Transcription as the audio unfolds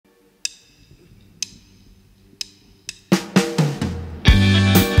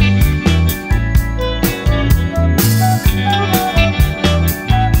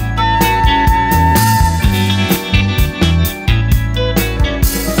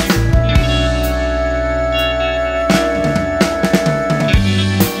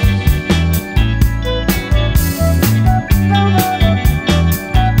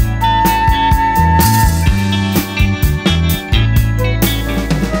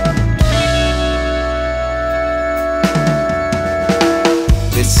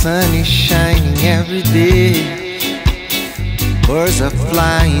sun is shining every day, birds are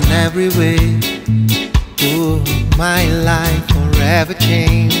flying every way. Oh, my life forever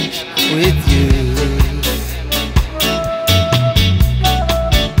changed with you.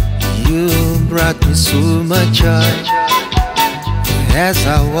 You brought me so much joy. As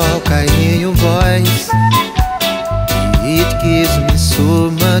I walk I hear your voice. It gives me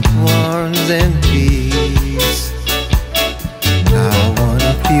so much warmth and peace. I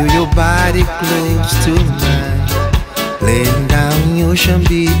wanna feel your body close to mine. Laying down in Ocean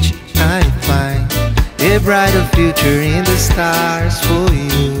Beach I find a brighter future in the stars for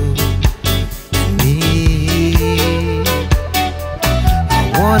you and me. I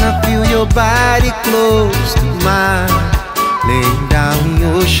wanna feel your body close to mine. Laying down in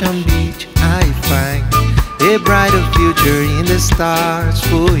Ocean Beach I find a brighter future in the stars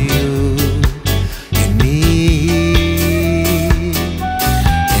for you and me.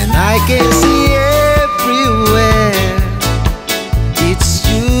 And I can see everywhere it's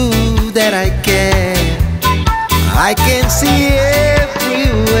you that I care. I can see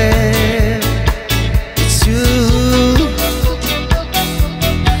everywhere it's you.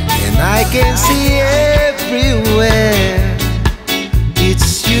 And I can see everywhere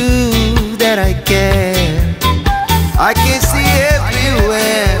it's you that I care. I can see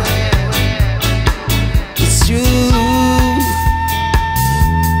everywhere it's you.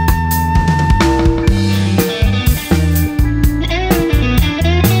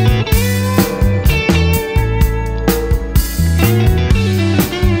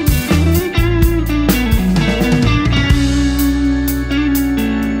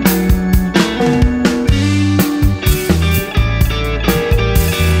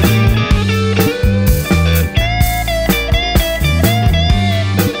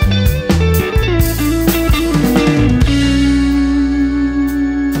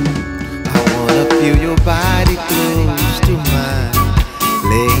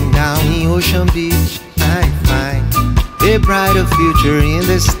 A brighter future in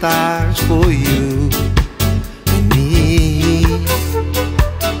the stars for you and me.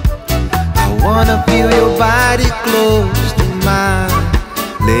 I wanna feel your body close to mine.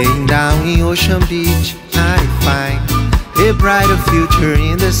 Laying down in Ocean Beach I find a brighter future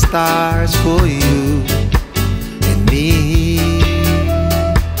in the stars for you and me.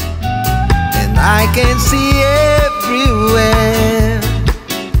 And I can see everywhere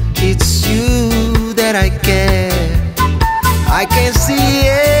it's you that I care. I can see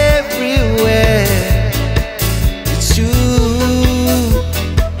everywhere it's you.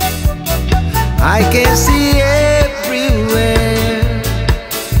 I can see everywhere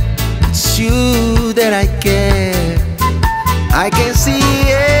it's you that I care. I can see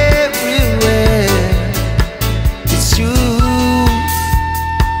everywhere it's you.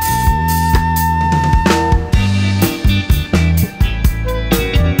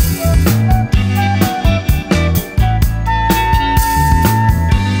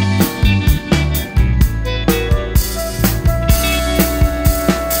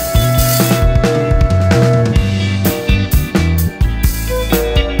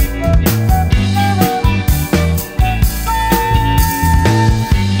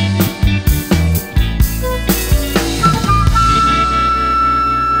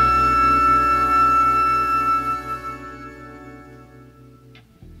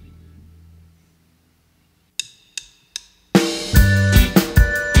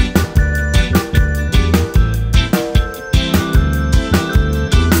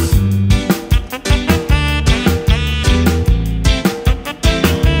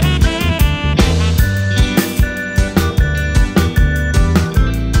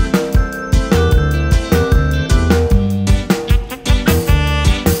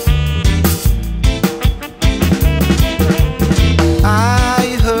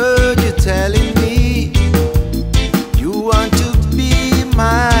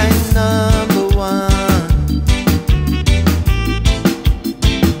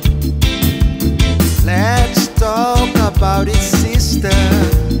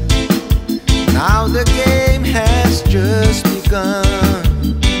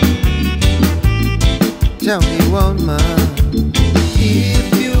 Tell me, woman,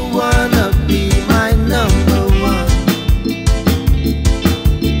 if you wanna be my number one,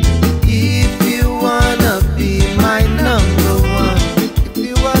 if you wanna be my number one, if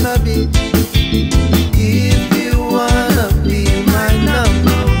you wanna be, if you wanna be my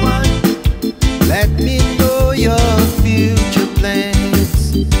number one, let me know your future plans.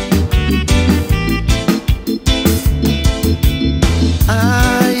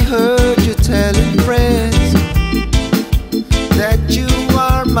 I heard you telling friends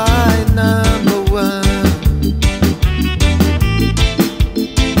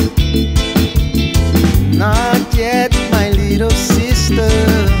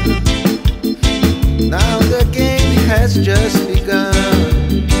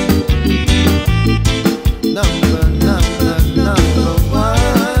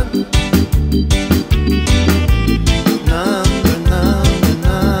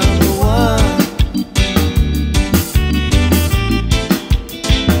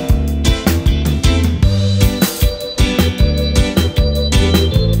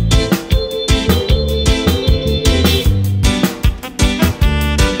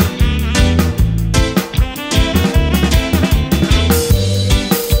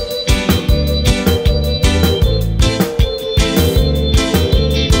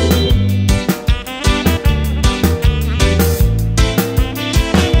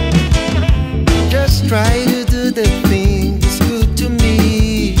try to do the thing that's good to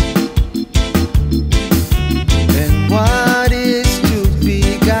me. And what is to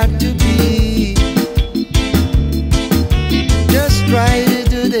be got to be. Just try to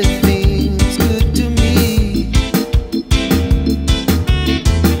do the thing that's good to me.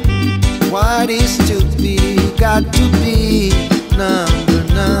 What is to be got to be.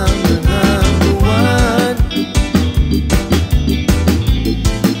 Number one.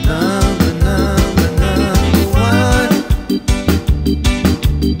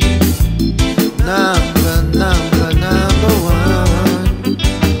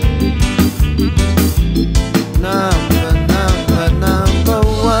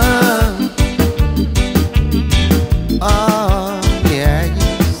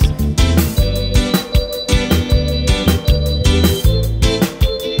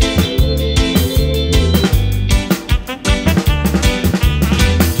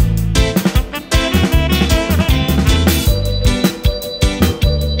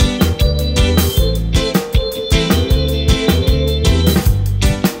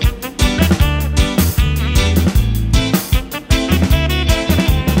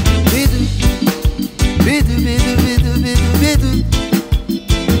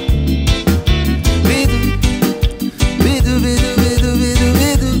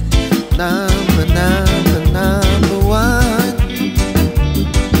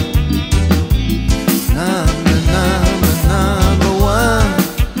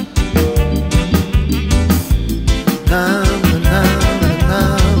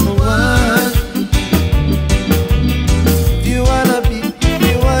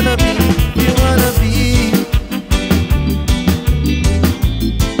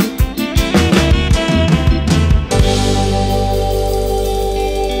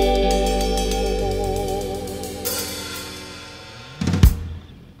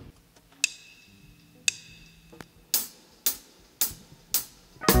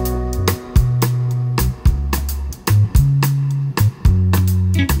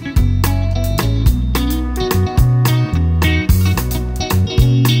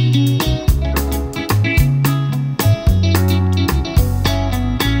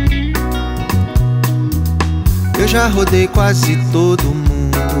 Já rodei quase todo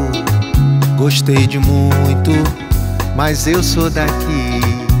mundo, gostei de muito, mas eu sou daqui.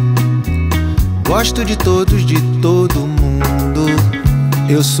 Gosto de todos, de todo mundo,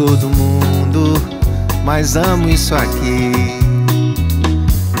 eu sou do mundo, mas amo isso aqui.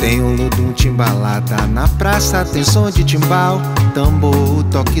 Tem um ludum timbalada na praça, tem som de timbal, tambor, o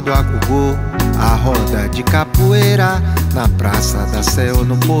toque do agogô, a roda de capoeira na Praça da Sé ou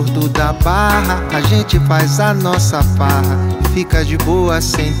no Porto da Barra. A gente faz a nossa farra e fica de boa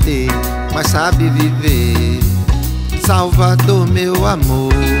sem ter, mas sabe viver. Salvador, meu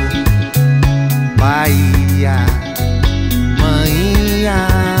amor, Bahia, manhã.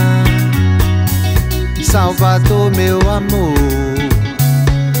 Salvador, meu amor,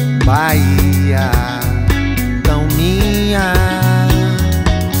 Bahia, tão minha.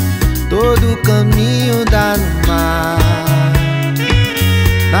 Todo caminho dá no mar,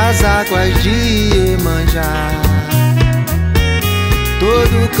 nas águas de Iemanjá.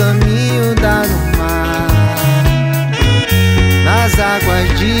 Todo caminho dá no mar, nas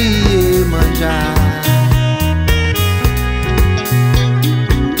águas de Iemanjá.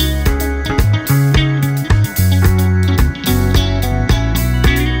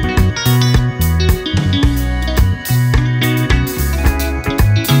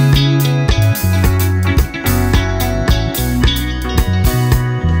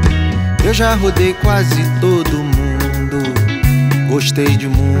 Eu já rodei quase todo mundo, gostei de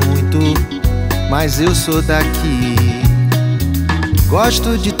muito, mas eu sou daqui.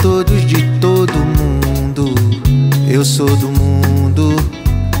 Gosto de todos, de todo mundo, eu sou do mundo,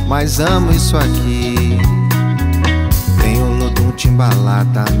 mas amo isso aqui. Tem o lodum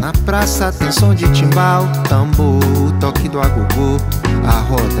timbalada na praça, tem som de timbal, tambor, o toque do agogô, a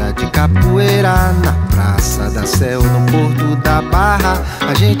roda de capoeira na Praça da Sé ou no Porto da Barra.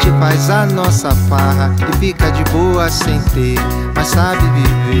 A gente faz a nossa farra e fica de boa sem ter, mas sabe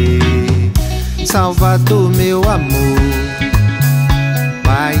viver. Salvador, meu amor,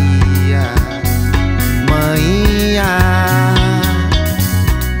 Bahia, manhã.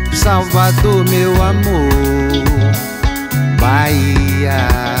 Salvador, meu amor, Bahia,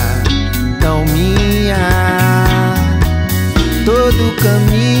 tão minha. Todo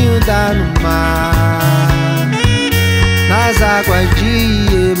caminho dá no mar, nas águas de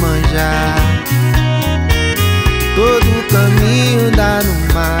Iemanjá. Todo caminho dá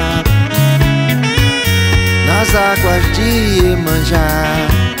no mar, nas águas de Iemanjá.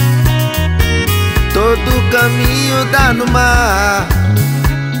 caminho dá no mar,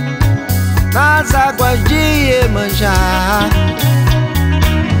 nas águas de Iemanjá.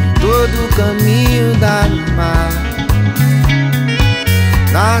 Todo caminho dá no mar,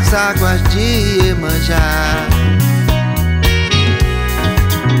 nas águas de Iemanjá.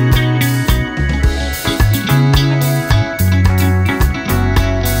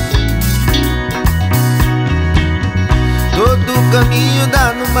 Todo caminho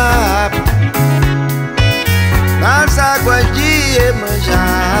dá no mar, nas águas de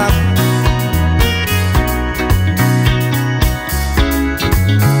Iemanjá.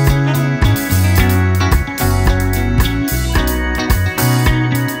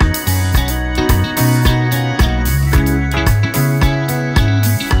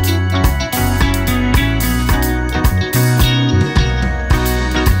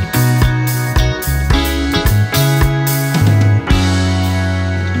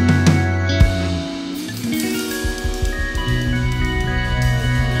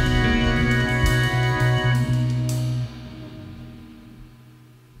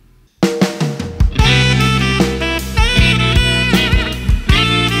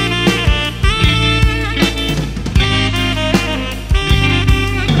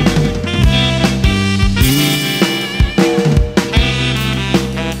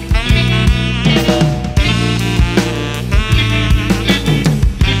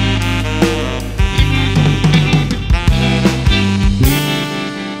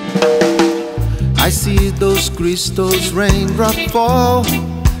 Crystals, raindrop fall,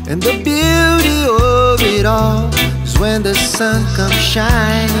 and the beauty of it all is when the sun comes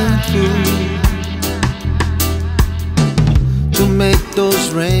shining through to make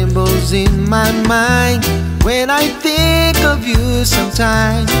those rainbows in my mind. When I think of you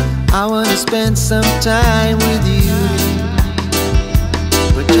sometime, I wanna spend some time with you,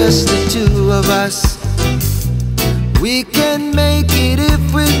 but just the two of us. We can make it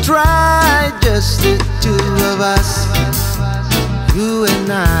if we try, just the two of us, you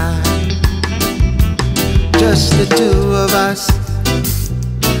and I. Just the two of us,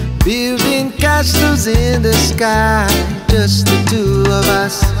 building castles in the sky. Just the two of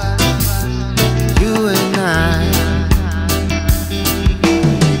us, you and I.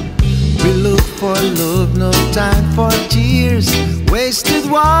 We look for love, no time for tears. Wasted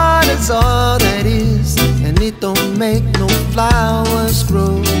water's all that is, and it don't make no flowers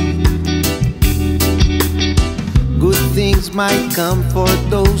grow. Good things might come for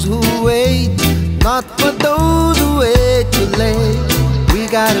those who wait, not for those who wait too late. We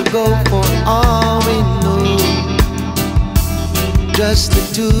gotta go for all we know. Just the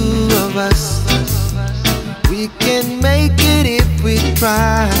two of us, we can make it if we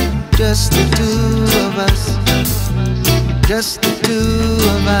try. Just the two of us, just the two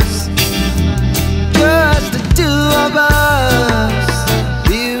of us, just the two of us,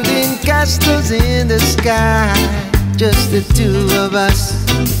 building castles in the sky. Just the two of us,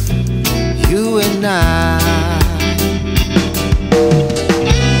 you and I.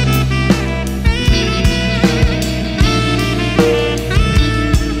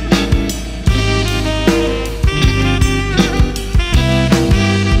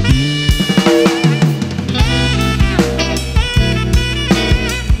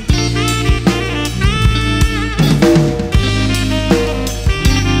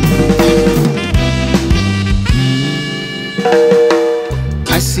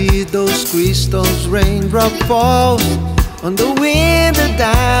 Those crystals, raindrop falls on the window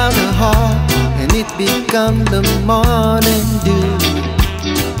down the hall, and it becomes the morning dew.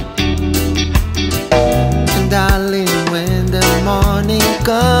 And darling, when the morning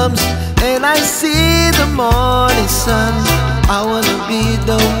comes and I see the morning sun, I wanna be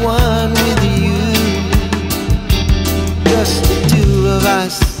the one with you. Just the two of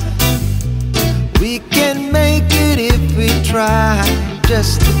us, we can make it if we try.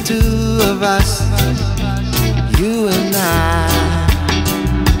 Just the two of us, you and I.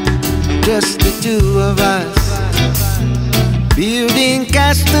 Just the two of us, building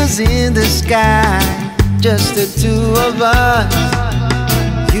castles in the sky. Just the two of us,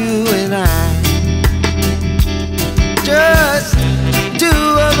 you and I. Just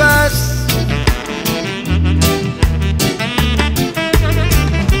two of us.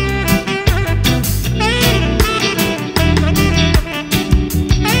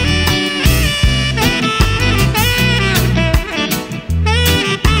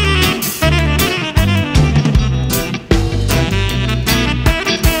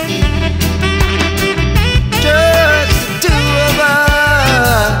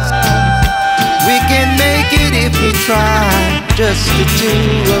 Try, just the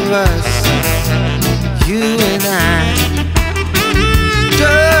two of us, you and I,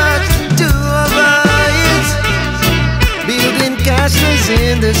 just the two of us, building castles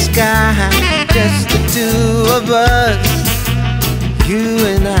in the sky. Just the two of us, you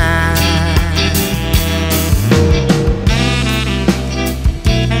and I.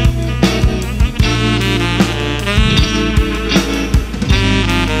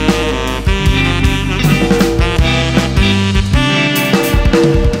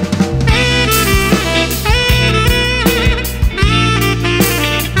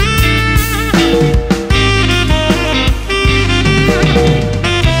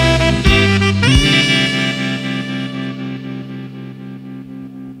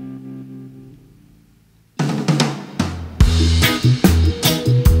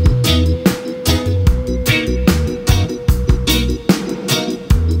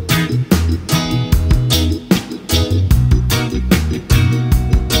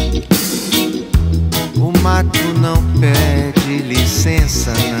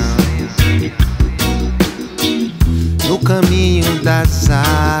 Das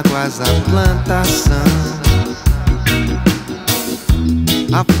águas, a plantação,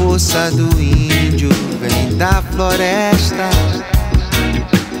 a força do índio vem da floresta,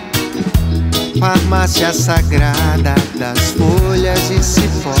 farmácia sagrada das folhas e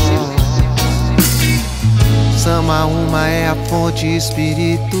cipós. Sama uma é a fonte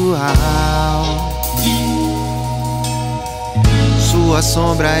espiritual, sua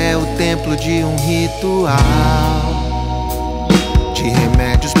sombra é o templo de um ritual, de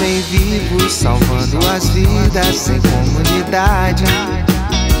remédios bem vivos, salvando as vidas em comunidade,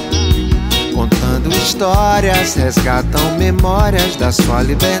 contando histórias, resgatam memórias da sua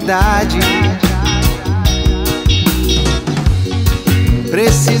liberdade.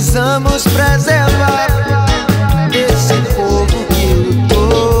 Precisamos preservar esse povo que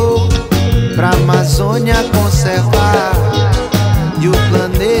lutou pra Amazônia conservar e o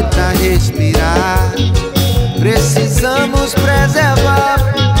planeta respirar. Precisamos preservar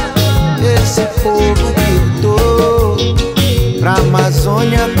esse povo que lutou pra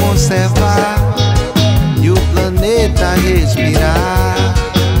Amazônia conservar e o planeta respirar.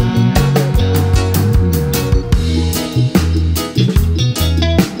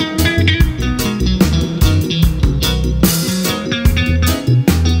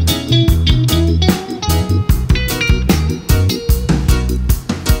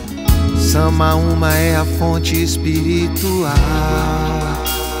 Sama uma é a fonte espiritual,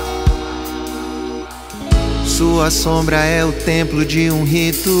 sua sombra é o templo de um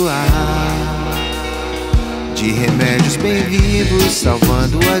ritual, de remédios bem vivos,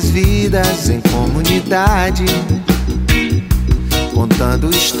 salvando as vidas em comunidade, contando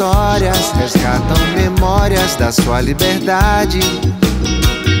histórias, resgatam memórias da sua liberdade.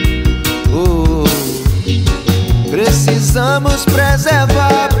 Precisamos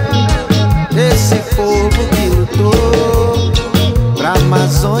preservar esse povo que lutou pra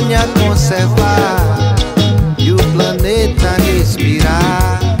Amazônia conservar e o planeta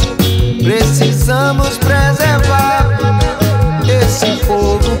respirar. Precisamos preservar esse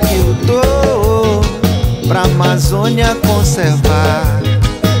povo que lutou pra Amazônia conservar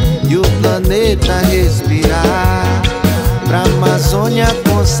e o planeta respirar. Pra Amazônia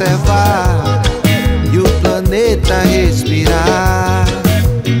conservar e o planeta respirar.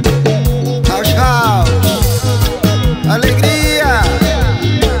 Alegria,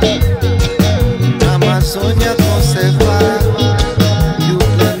 a Amazônia conservar e o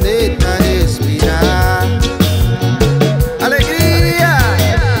planeta respirar. Alegria,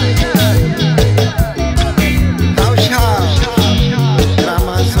 pra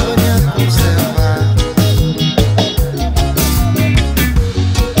Amazônia conservar.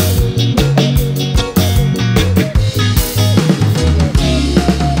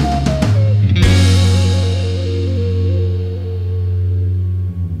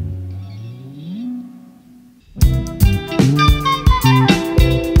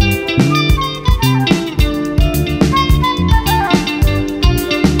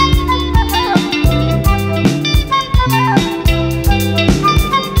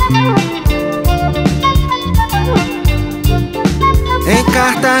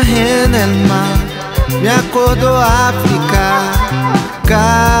 Cartagena, el mar, me acordou África,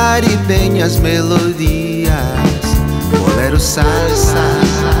 caribenhas melodias, bolero, salsa,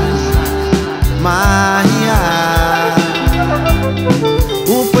 magia,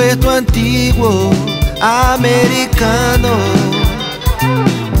 puerto antiguo, americano,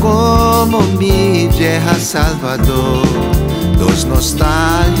 como mi vieja Salvador, dos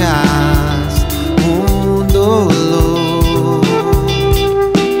nostalgias, dolor.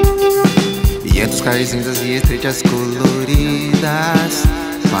 calles lindas e estreitas coloridas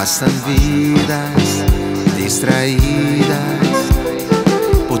passam vidas distraídas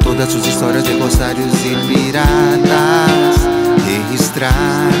por todas sus histórias de corsários e piratas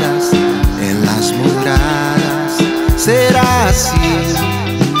registradas em las murallas. Será assim,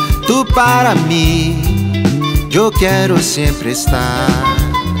 tu para mim, eu quero sempre estar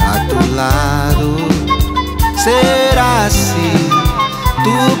a tu lado. Será assim,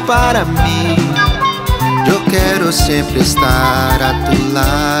 tu para mim, eu quero sempre estar a tu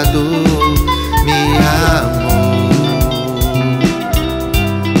lado, mi amor.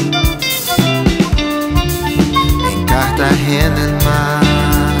 Em Cartagena el mar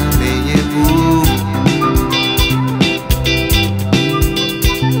me llevó,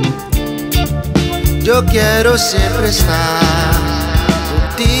 eu quero sempre estar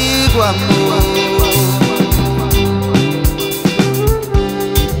contigo, amor.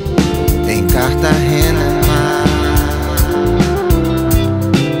 Cartagena mar,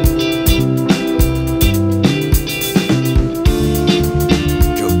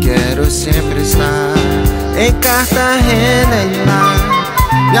 eu quero sempre estar em Cartagena mar.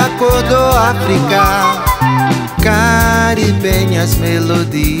 Me acordou África, caribenhas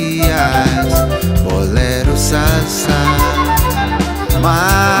melodias, bolero, salsa,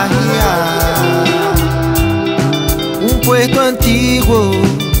 magia, puerto antiguo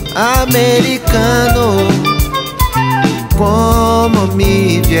americano, como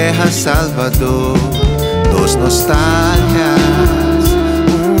mi vieja Salvador, dos nostalgias,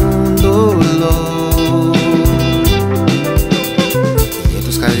 un dolor. E entre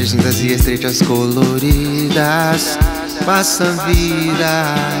os calles lindas e estreitas coloridas passam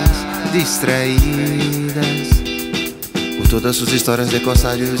vidas distraídas por todas sus histórias de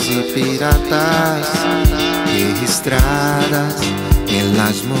corsários e piratas registradas em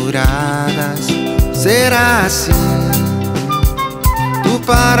las muradas. Será assim, tu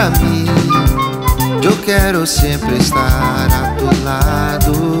para mim, eu quero sempre estar a tu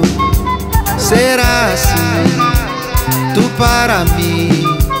lado. Será assim, tu para mim,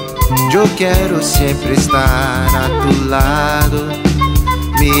 eu quero sempre estar a tu lado,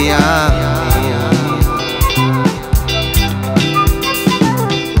 mi amor.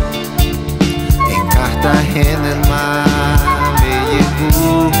 Em Cartagena el mar me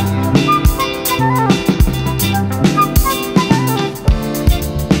llevó,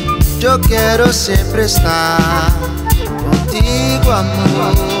 eu quero sempre estar contigo,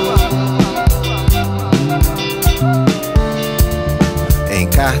 amor. Em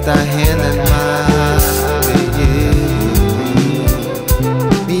Cartagena el mar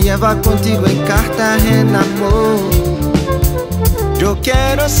me lleva contigo em Cartagena, amor. Eu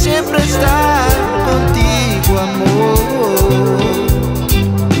quero sempre estar contigo, amor.